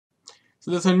So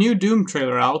there's a new Doom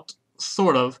trailer out,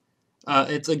 sort of.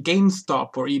 It's a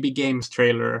GameStop or EB Games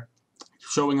trailer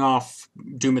showing off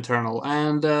Doom Eternal.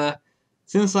 And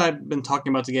since I've been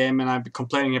talking about the game and I've been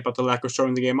complaining about the lack of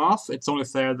showing the game off, it's only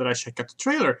fair that I check out the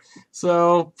trailer.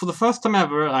 So for the first time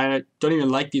ever, I don't even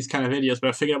like these kind of videos, but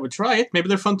I figured I would try it. Maybe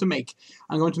they're fun to make.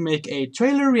 I'm going to make a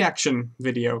trailer reaction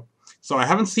video. So I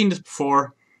haven't seen this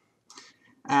before.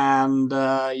 And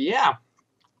yeah.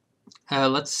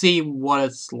 Let's see what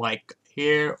it's like.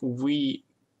 Here we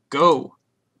go.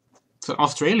 It's an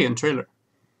Australian trailer.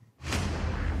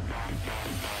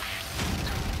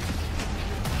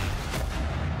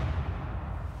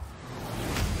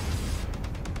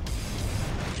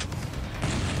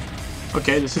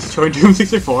 Okay, this is showing Doom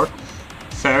 64.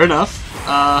 Fair enough.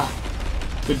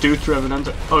 The DOOT Revenant.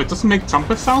 Oh, it doesn't make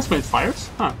trumpet sounds when it fires?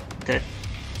 Huh, okay.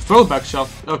 Throwback shot.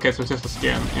 Okay, so it's just a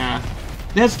skin, yeah.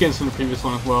 They had skins in the previous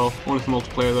one as well, only for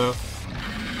multiplayer though.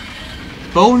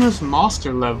 Bonus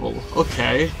master level.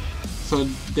 Okay. So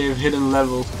they've hidden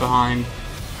levels behind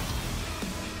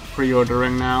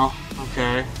pre-ordering now.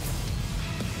 Okay.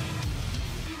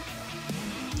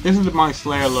 This is the My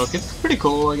Slayer look. It's pretty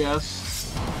cool, I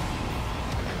guess.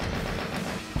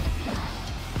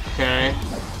 Okay.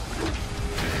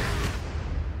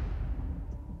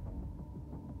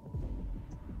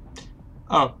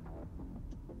 Oh.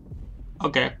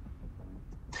 Okay.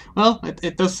 Well,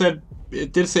 it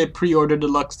did say pre-order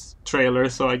deluxe trailer,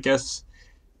 so I guess.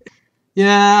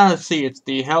 Yeah, let's see. It's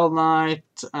the Hell Knight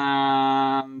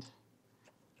and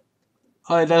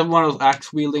oh, that's one of those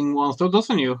axe wielding ones. Those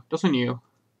are new. Those are new.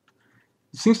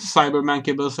 It seems the Cyber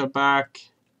Mancubus are back,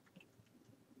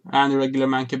 and the regular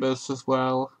Mancubus as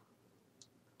well.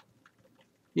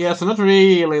 Yeah, so not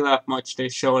really that much they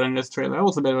showed in this trailer. That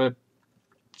was a bit of a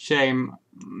shame.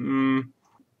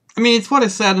 I mean, it's what I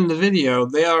said in the video.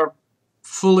 They are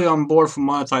fully on board for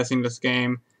monetizing this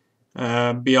game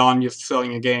beyond just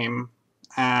selling a game.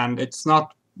 And it's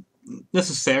not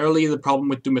necessarily the problem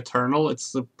with Doom Eternal,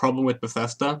 it's the problem with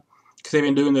Bethesda. Because they've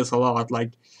been doing this a lot.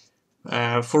 Like,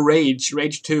 for Rage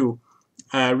 2.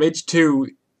 Rage 2,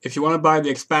 if you want to buy the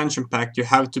expansion pack, you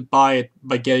have to buy it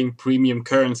by getting premium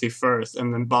currency first,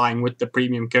 and then buying with the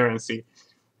premium currency.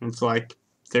 And it's like,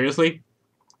 seriously?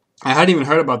 I hadn't even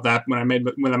heard about that when I made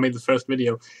the first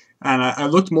video, and I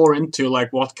looked more into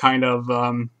like what kind of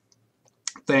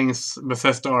things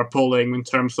Bethesda are pulling in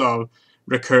terms of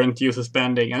recurrent user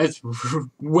spending, and it's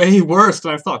way worse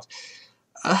than I thought.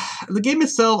 The game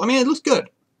itself, I mean, it looks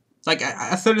good. Like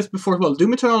I said this before as well.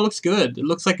 Doom Eternal looks good. It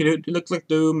looks like it looks like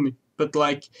Doom, but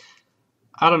like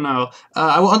I don't know.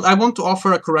 I want to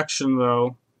offer a correction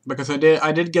though, because I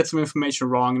did get some information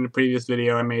wrong in the previous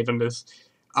video I made on this.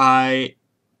 I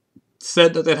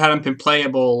said that it hadn't been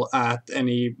playable at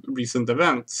any recent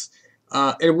events.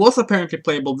 It was apparently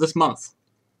playable this month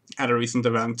at a recent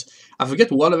event. I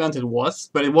forget what event it was,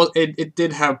 but it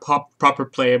did have proper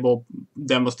playable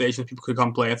demo stations people could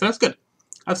come play it. So that's good.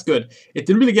 That's good. It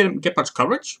didn't really get much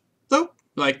coverage though.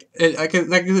 Like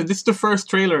this is the first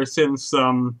trailer since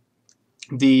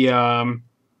the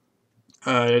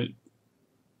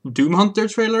Doom Hunter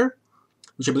trailer,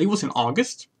 which I believe was in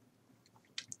August.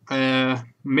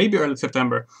 Maybe early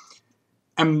September.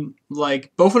 And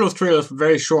like both of those trailers were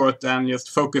very short and just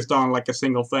focused on like a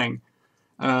single thing.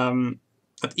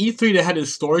 At E3 they had a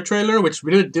story trailer which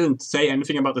really didn't say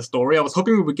anything about the story. I was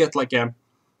hoping we would get like a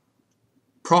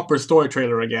proper story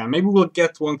trailer again. Maybe we'll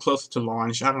get one closer to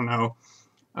launch. I don't know.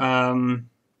 I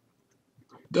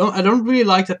don't really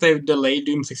like that they've delayed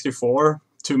Doom 64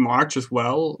 to March as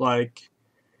well. Like,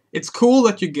 it's cool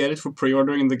that you get it for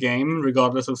pre-ordering the game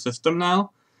regardless of system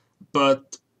now.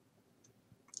 But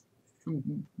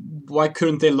why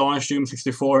couldn't they launch Doom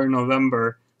 64 in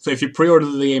November? So if you pre-order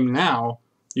the game now,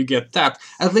 you get that.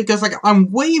 I think because like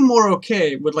I'm way more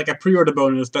okay with like a pre-order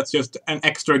bonus that's just an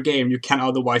extra game you can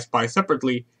otherwise buy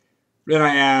separately than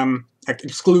I am like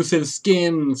exclusive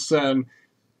skins and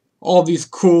all these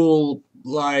cool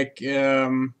like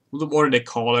what do they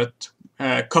call it?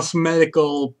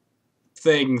 Cosmetical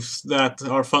things that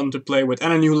are fun to play with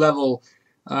and a new level.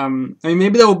 I mean,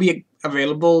 maybe that will be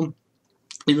available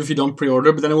even if you don't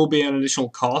pre-order, but then it will be an additional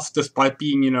cost despite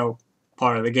being, you know,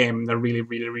 part of the game. That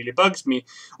really bugs me.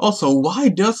 Also, why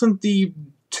doesn't the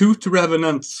Toot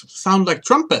Revenants sound like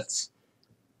trumpets?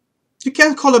 You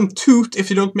can't call them toot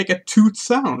if you don't make a toot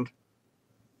sound.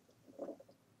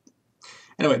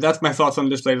 Anyway, that's my thoughts on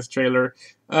this latest trailer.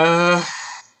 I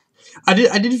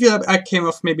did feel like I came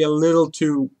off maybe a little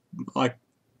too like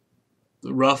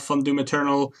rough on Doom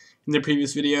Eternal in the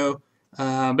previous video,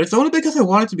 but it's only because I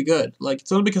want it to be good. Like,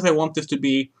 it's only because I want this to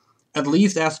be at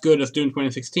least as good as Doom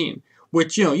 2016.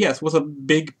 which, you know, yes, was a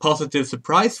big positive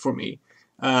surprise for me.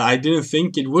 I didn't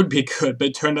think it would be good, but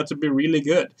it turned out to be really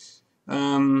good.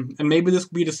 And maybe this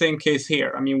will be the same case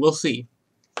here. I mean, we'll see.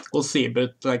 We'll see,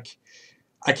 but, like,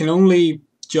 I can only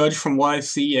judge from what I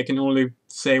see. I can only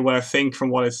say what I think from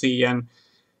what I see, and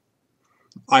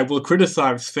I will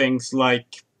criticize things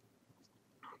like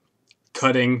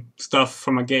cutting stuff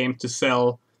from a game to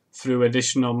sell through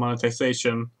additional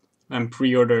monetization and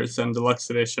pre-orders and deluxe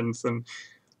editions and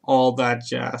all that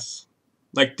jazz.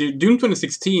 Like, Doom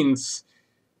 2016's...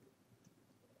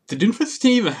 Did Doom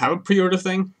 2016 even have a pre-order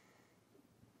thing?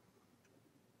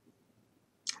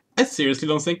 I seriously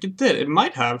don't think it did. It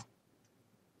might have.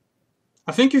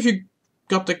 I think if you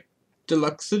got the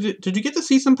deluxe... Did you get the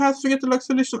season pass to get the deluxe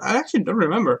edition? I actually don't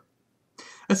remember.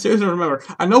 I seriously don't remember.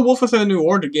 I know Wolfenstein: New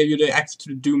Order gave you the access to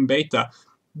the Doom beta.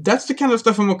 That's the kind of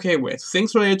stuff I'm okay with.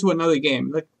 Things related to another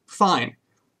game. Like, fine.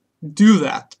 Do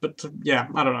that. But, yeah,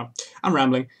 I don't know. I'm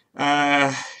rambling.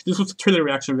 This was a trailer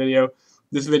reaction video.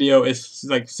 This video is,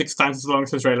 like, 6 times as long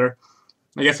as the trailer.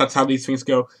 I guess that's how these things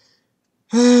go.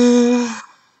 I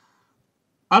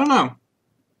don't know.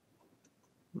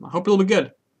 I hope it'll be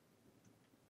good.